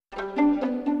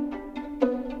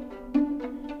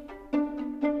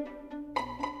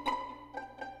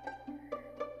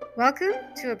Welcome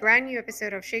to a brand new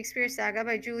episode of Shakespeare Saga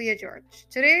by Julia George.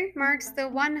 Today marks the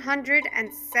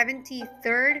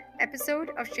 173rd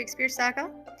episode of Shakespeare Saga,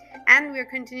 and we're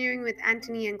continuing with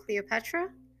Antony and Cleopatra.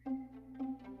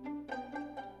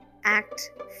 Act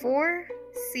 4,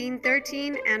 Scene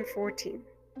 13 and 14.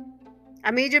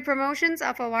 A major promotions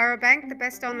of Awara Bank, the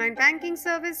best online banking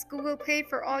service, Google Pay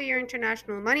for all your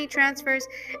international money transfers,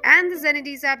 and the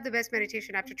Zenidis app, the best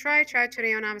meditation app to try. Try it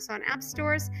today on Amazon App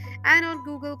Stores and on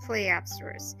Google Play App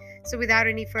Stores. So without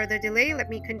any further delay, let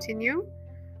me continue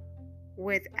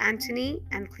with Antony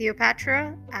and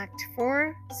Cleopatra, Act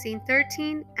 4, Scene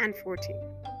 13 and 14.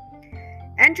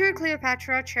 Enter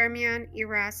Cleopatra, Charmian,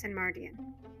 Eras, and Mardian.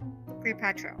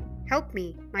 Cleopatra, help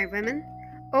me, my women.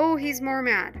 Oh, he's more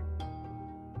mad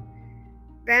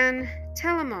than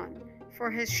Telamon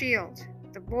for his shield.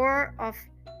 The boar of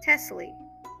Thessaly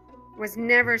was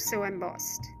never so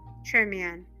embossed.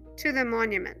 Charmian, to the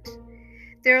monument.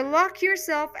 There lock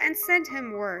yourself and send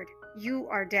him word, you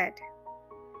are dead.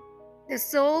 The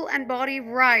soul and body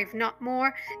rive not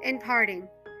more in parting.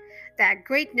 That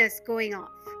greatness going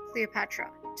off. Cleopatra,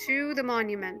 to the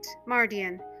monument.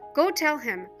 Mardian, go tell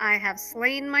him I have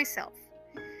slain myself.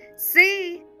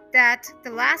 Say that the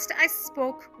last I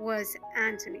spoke was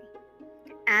Antony,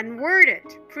 and word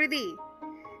it, prithee,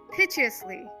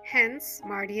 piteously, hence,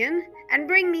 Mardian, and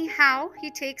bring me how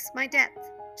he takes my death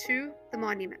to the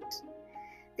monument.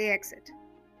 They exit.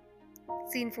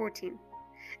 Scene 14.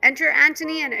 Enter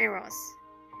Antony and Eros.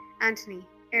 Antony,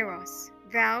 Eros,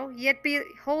 thou yet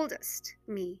beholdest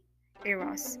me.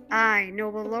 Eros, I,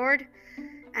 noble lord.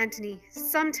 Antony,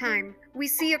 sometime we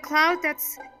see a cloud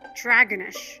that's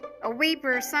dragonish, a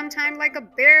vapor sometime like a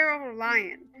bear or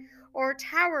lion, or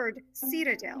towered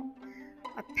citadel,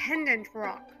 a pendant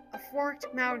rock, a forked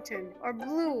mountain, or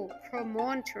blue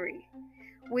promontory,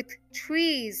 with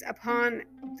trees upon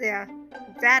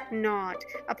that nod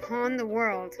upon the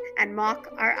world, and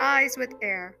mock our eyes with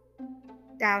air.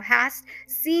 Thou hast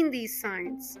seen these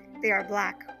signs, they are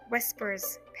black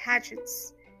whispers,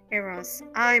 pageants. Eros,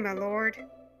 I, my lord.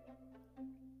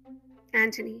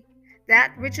 Antony,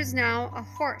 that which is now a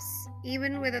horse,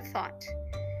 even with a thought.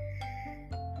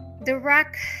 The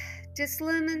rack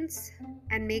dislimens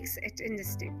and makes it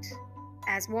indistinct,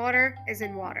 as water is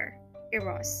in water.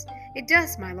 Eros, it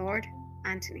does, my lord.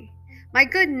 Antony, my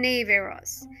good knave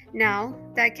Eros, now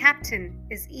thy captain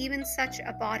is even such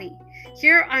a body.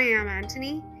 Here I am,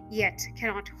 Antony, yet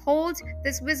cannot hold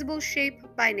this visible shape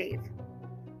by knave.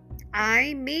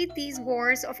 I made these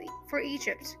wars for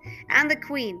Egypt, and the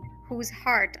queen, whose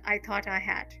heart I thought I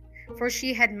had, for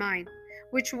she had mine,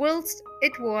 which whilst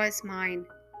it was mine,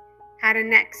 had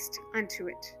annexed unto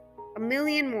it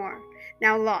 1,000,000 more,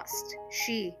 now lost.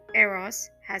 She, Eros,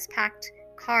 has packed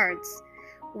cards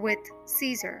with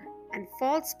Caesar, and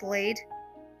false blade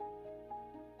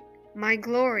my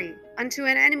glory unto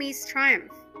an enemy's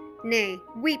triumph. Nay,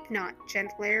 weep not,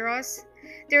 gentle Eros,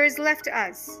 there is left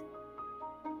us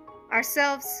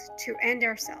ourselves to end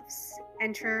ourselves.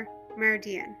 Enter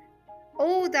Mardian.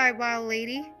 O thy wild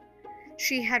lady,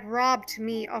 she had robbed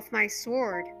me of my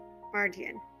sword.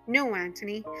 Mardian, no,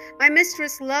 Antony, my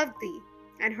mistress loved thee,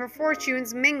 and her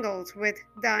fortunes mingled with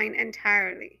thine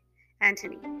entirely.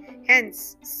 Antony,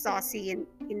 hence, saucy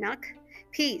eunuch,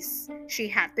 peace, she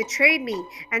hath betrayed me,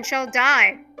 and shall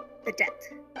die the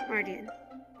death. Mardian,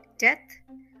 death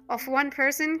of one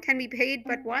person can be paid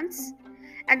but once,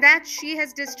 and that she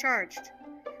has discharged.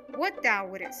 What thou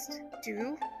wouldest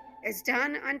do is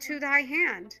done unto thy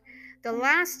hand. The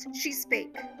last she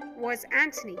spake was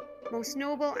Antony, most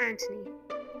noble Antony.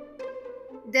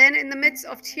 Then in the midst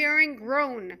of tearing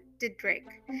groan did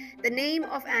break the name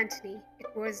of Antony. It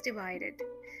was divided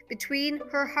between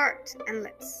her heart and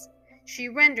lips. She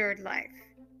rendered life,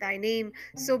 thy name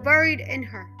so buried in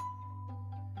her.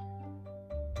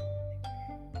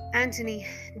 Antony,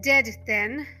 dead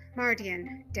then.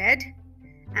 Mardian, dead.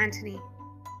 Antony,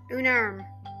 unarm.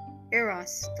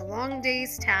 Eros, the long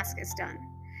day's task is done,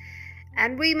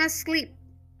 and we must sleep,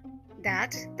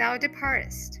 that thou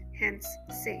departest hence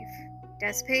safe.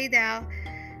 Dost pay thou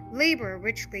labor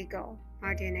richly go.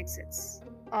 Mardian exits.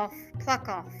 Off, pluck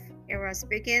off. Eros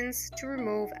begins to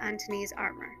remove Antony's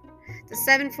armor. The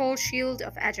sevenfold shield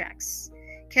of Ajax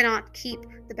cannot keep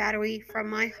the battery from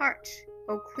my heart.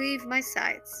 O cleave my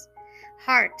sides.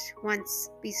 Heart, once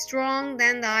be strong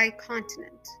than thy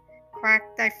continent.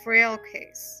 Crack thy frail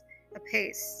case.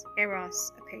 Apace,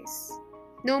 Eros, apace.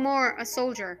 No more a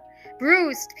soldier,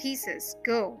 bruised pieces,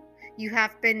 go. You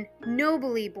have been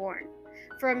nobly born.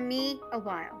 From me a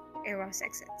while, Eros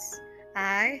exits.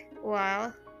 I,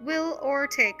 while, will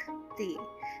o'ertake thee,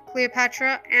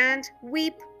 Cleopatra, and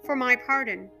weep for my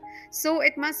pardon. So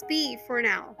it must be for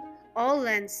now. All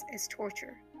lengths is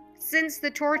torture. Since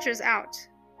the torture's out,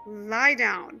 lie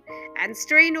down and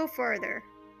stray no further.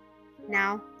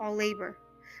 Now all labor.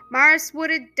 Mars what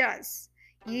it does,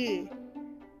 ye,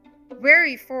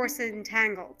 weary force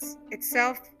entangles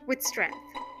itself with strength.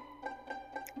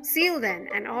 Seal then,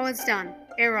 and all is done.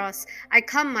 Eros, I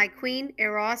come, my queen.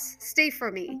 Eros, stay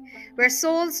for me. Where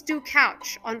souls do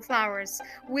couch on flowers,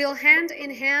 we'll hand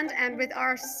in hand and with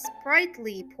our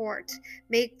sprightly port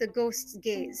make the ghosts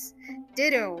gaze.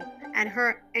 Dido and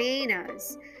her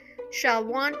Aenas shall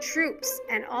want troops,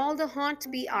 and all the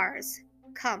haunt be ours.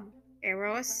 Come,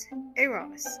 Eros,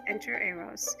 Eros, enter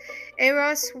Eros.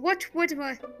 Eros, what would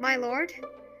my lord?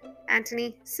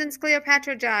 Antony, since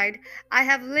Cleopatra died, I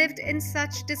have lived in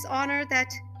such dishonor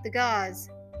that the gods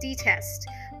detest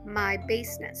my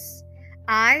baseness.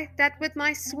 I, that with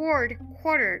my sword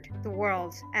quartered the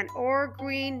world, and o'er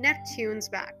green Neptune's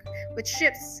back, with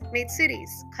ships made cities,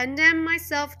 condemn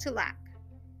myself to lack.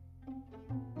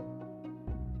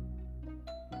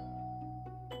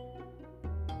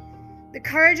 The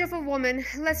courage of a woman,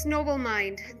 less noble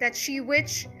mind, that she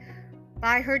which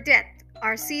by her death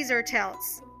our Caesar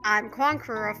tells, I'm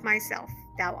conqueror of myself.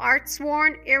 Thou art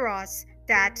sworn, Eros,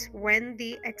 that when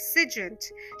the exigent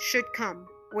should come,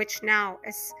 which now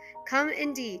is come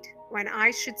indeed, when I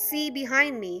should see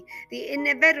behind me the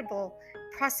inevitable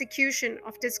prosecution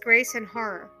of disgrace and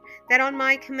horror, that on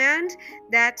my command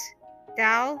that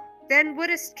thou then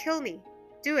wouldest kill me.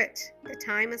 Do it, the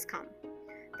time is come.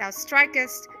 Thou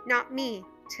strikest not me,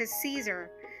 'tis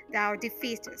Caesar thou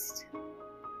defeatest.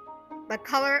 But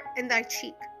color in thy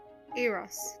cheek,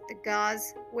 Eros, the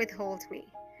gods withhold me.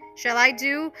 Shall I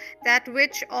do that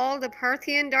which all the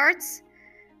Parthian darts,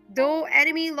 though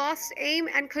enemy lost aim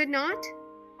and could not?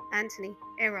 Antony,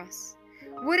 Eros,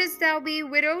 wouldst thou be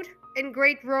widowed in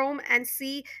great Rome and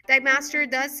see thy master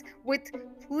thus with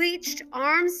pleached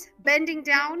arms bending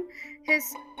down his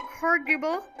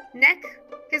corrigible neck,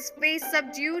 his face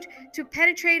subdued to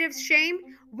penetrative shame,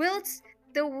 whilst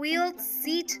the wheeled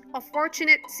seat of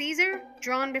fortunate Caesar,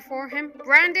 drawn before him,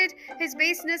 branded his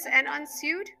baseness and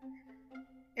unsued?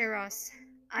 Eros,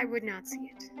 I would not see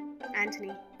it.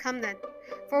 Antony, come then,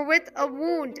 for with a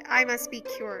wound I must be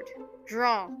cured.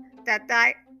 Draw that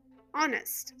thy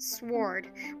honest sword,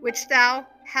 which thou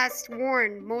hast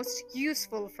worn most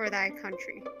useful for thy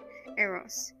country.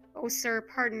 Eros, O sir,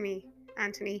 pardon me.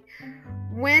 Antony,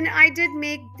 when I did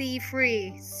make thee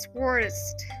free,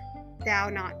 sworest thou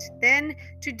not then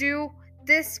to do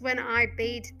this when I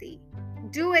bade thee?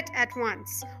 Do it at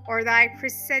once, or thy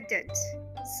precedent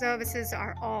services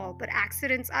are all but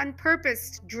accidents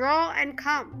unpurposed. Draw and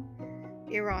come.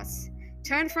 Eros,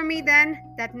 turn from me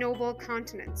then that noble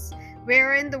countenance,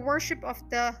 wherein the worship of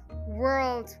the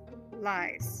world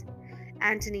lies.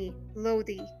 Antony, lo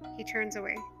thee, he turns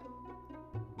away.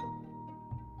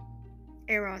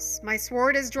 Eros, my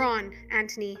sword is drawn.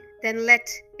 Antony, then let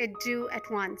it do at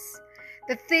once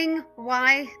the thing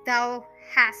why thou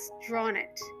hast drawn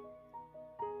it.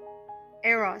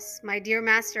 Eros, my dear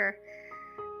master,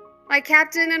 my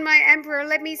captain and my emperor,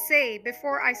 let me say,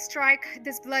 before I strike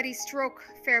this bloody stroke,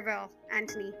 farewell.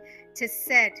 Antony, 'tis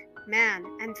said, man,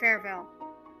 and farewell.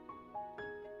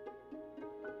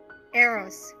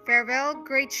 Eros, farewell,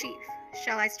 great chief.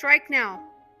 Shall I strike now?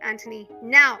 Antony,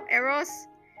 now, Eros.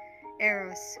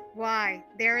 Eros, why,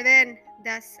 there then,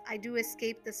 thus I do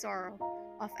escape the sorrow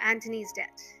of Antony's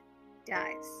death.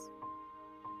 Dies.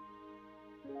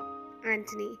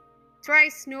 Antony,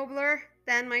 thrice nobler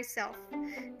than myself,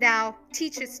 thou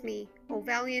teachest me, O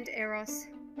valiant Eros,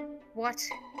 what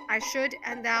I should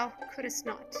and thou couldst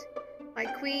not. My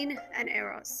queen and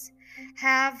Eros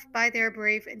have by their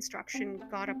brave instruction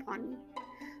got upon me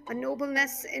a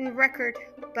nobleness in record,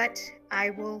 but I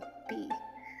will be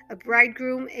a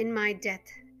bridegroom in my death,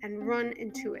 and run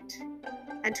into it,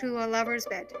 and to a lover's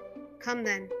bed. Come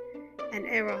then, and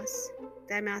Eros,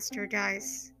 thy master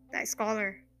dies, thy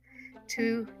scholar,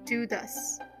 to do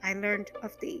thus I learned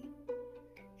of thee.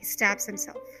 He stabs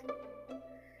himself.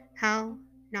 How,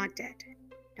 not dead,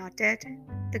 not dead,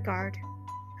 the guard.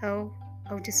 Oh,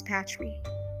 dispatch me.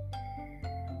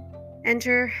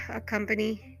 Enter a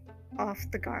company of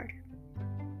the guard.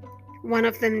 One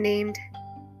of them named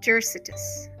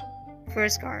Jersitus.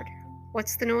 First guard,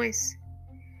 what's the noise?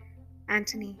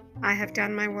 Antony, I have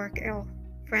done my work ill.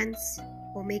 Friends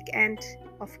will make end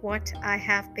of what I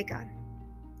have begun.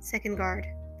 Second guard,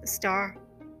 the star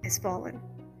is fallen.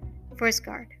 First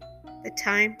guard, the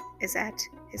time is at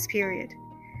his period.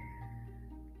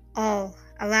 All,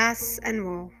 alas and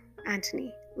woe.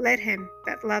 Antony, let him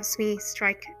that loves me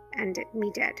strike and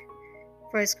me dead.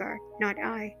 First guard, not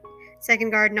I.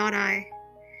 Second guard, not I.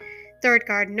 Third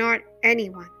guard, not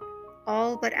anyone.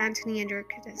 All but Antony and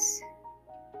Eurycletus.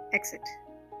 Exit.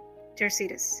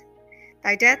 Dercetus.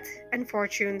 Thy death and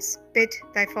fortunes bid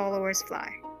thy followers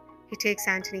fly. He takes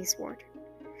Antony's sword.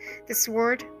 The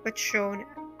sword but shown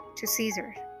to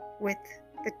Caesar with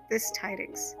this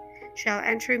tidings shall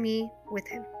enter me with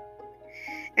him.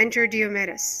 Enter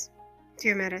Diomedes.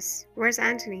 Diomedes. Where's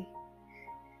Antony?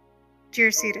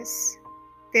 Dercetus.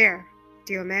 There.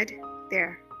 Diomed.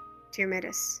 There.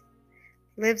 Diomedes.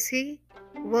 Lives he?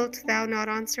 Wilt thou not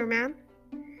answer, man?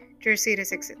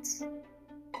 Dercetus exits.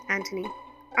 Antony.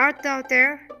 Art thou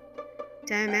there?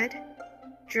 Diomed.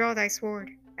 Draw thy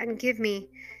sword, and give me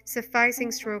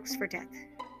sufficing strokes for death.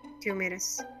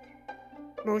 Diomedes.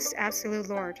 Most absolute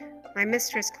lord, my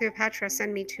mistress Cleopatra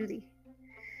sent me to thee.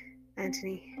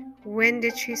 Antony. When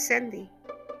did she send thee?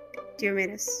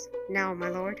 Diomedes. Now, my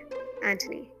lord.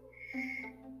 Antony.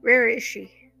 Where is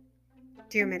she?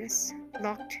 Diomedes.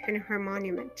 Locked in her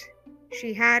monument.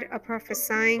 She had a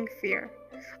prophesying fear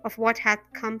of what hath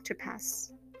come to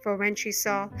pass, for when she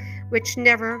saw, which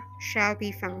never shall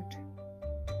be found.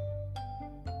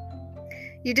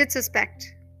 You did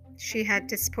suspect she had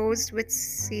disposed with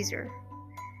Caesar,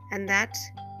 and that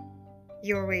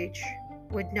your rage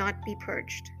would not be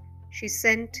purged. She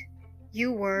sent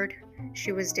you word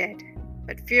she was dead,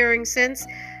 but fearing since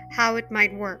how it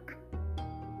might work,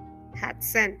 had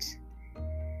sent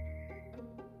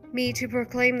me to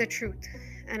proclaim the truth,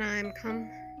 and I am come,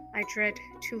 I dread,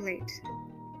 too late.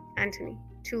 Antony.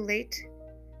 Too late?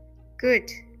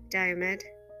 Good, Diomed.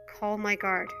 Call my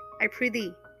guard, I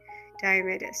prithee.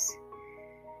 Diomedes.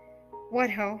 What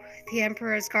ho? The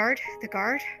emperor's guard? The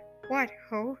guard? What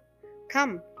ho?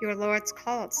 Come, your lord's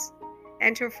calls.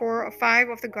 Enter 4 or 5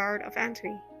 of the guard of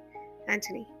Antony.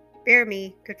 Antony. Bear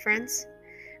me, good friends,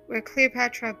 where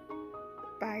Cleopatra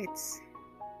bides.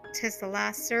 'Tis the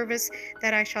last service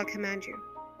that I shall command you.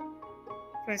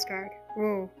 First guard.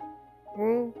 Woe,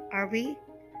 woe are we?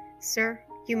 Sir,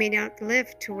 you may not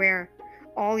live to wear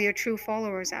all your true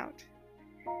followers out.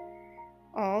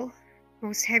 All?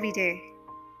 Most heavy day.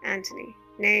 Antony.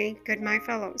 Nay, good my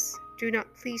fellows, do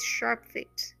not please sharp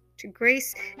fate. To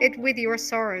grace it with your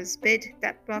sorrows, bid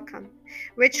that welcome,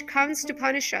 which comes to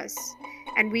punish us,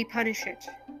 and we punish it,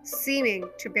 seeming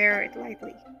to bear it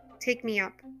lightly. Take me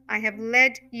up. I have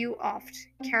led you oft.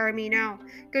 Carry me now,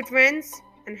 good friends,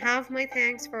 and have my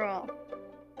thanks for all.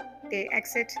 They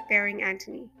exit bearing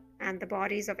Antony and the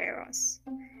bodies of Eros.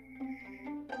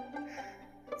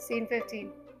 Scene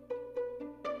 15.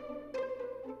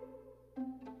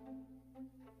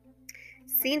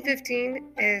 Scene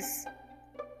 15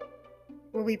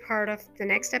 will be part of the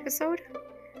next episode.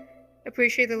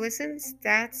 Appreciate the listens.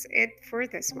 That's it for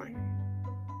this one.